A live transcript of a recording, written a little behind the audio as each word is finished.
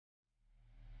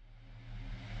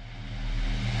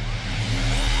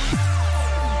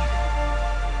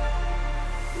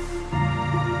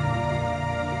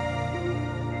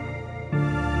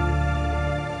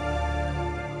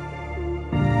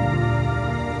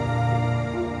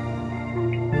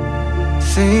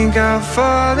Think I'll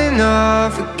fall in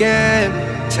love again.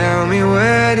 Tell me,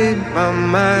 where did my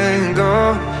mind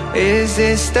go? Is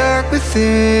it stuck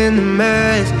within the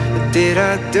mess? Or did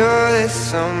I do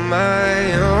this on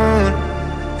my own?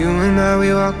 You and I,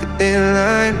 we walk a thin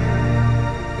line.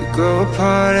 We grow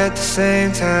apart at the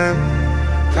same time.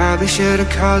 Probably should've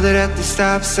called it at the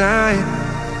stop sign,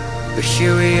 but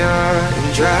here we are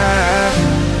and drive.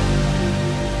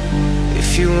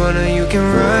 If you wanna, you can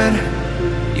run.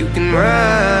 You can run.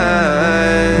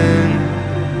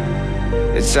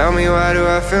 And tell me, why do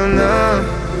I feel numb?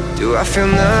 Do I feel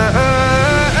numb?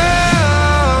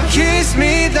 Kiss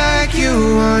me like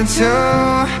you want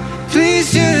to.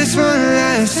 Please, just one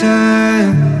last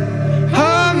time.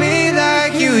 Hold me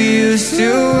like you used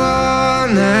to, all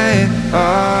night,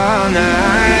 all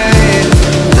night.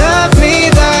 Love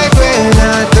me like when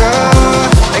I go,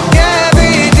 like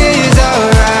everything's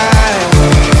alright.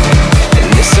 And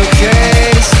it's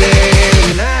okay to stay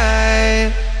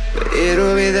tonight, but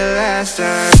it'll be the last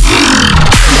time.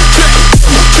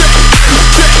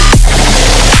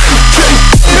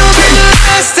 It'll be the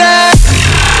last time.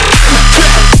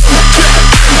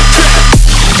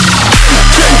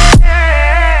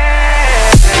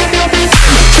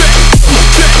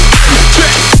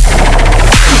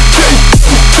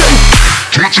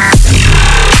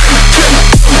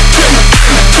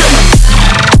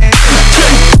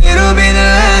 It'll be the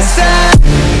last time.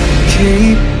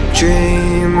 Keep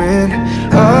dreaming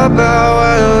about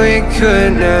what we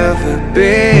could never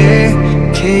be.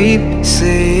 Keep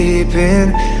sleeping,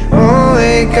 won't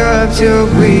wake up till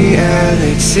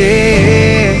reality.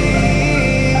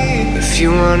 If you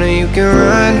wanna, you can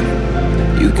run.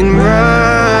 You can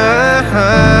run.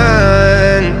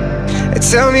 And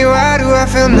tell me, why do I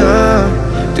feel numb?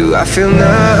 Do I feel numb?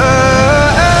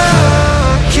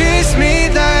 Kiss me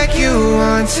like you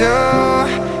want to.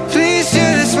 Please,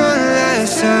 just one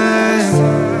last time.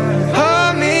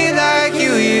 Hold me like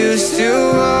you used to,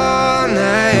 all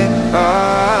night,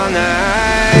 all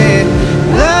night.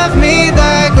 Love me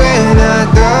like when I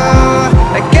go,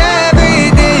 like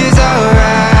everything's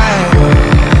alright.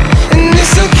 And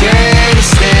it's okay to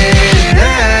stay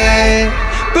tonight,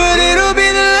 but it'll be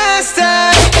the last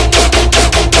time.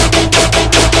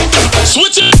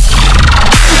 Switch it!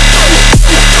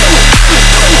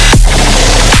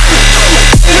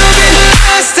 It'll be the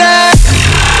last time.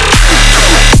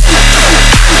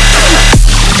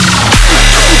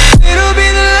 It'll be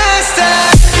the last time.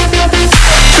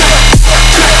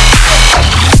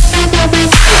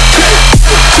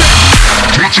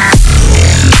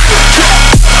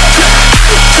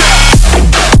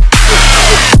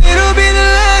 It'll be the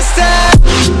last time.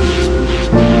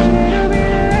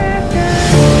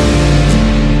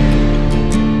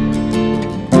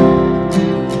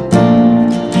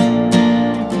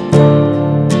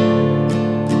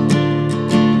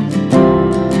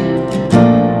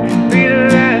 Be the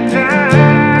last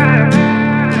time.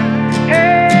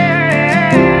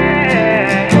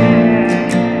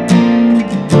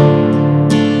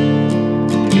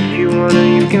 If you wanna,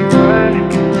 you can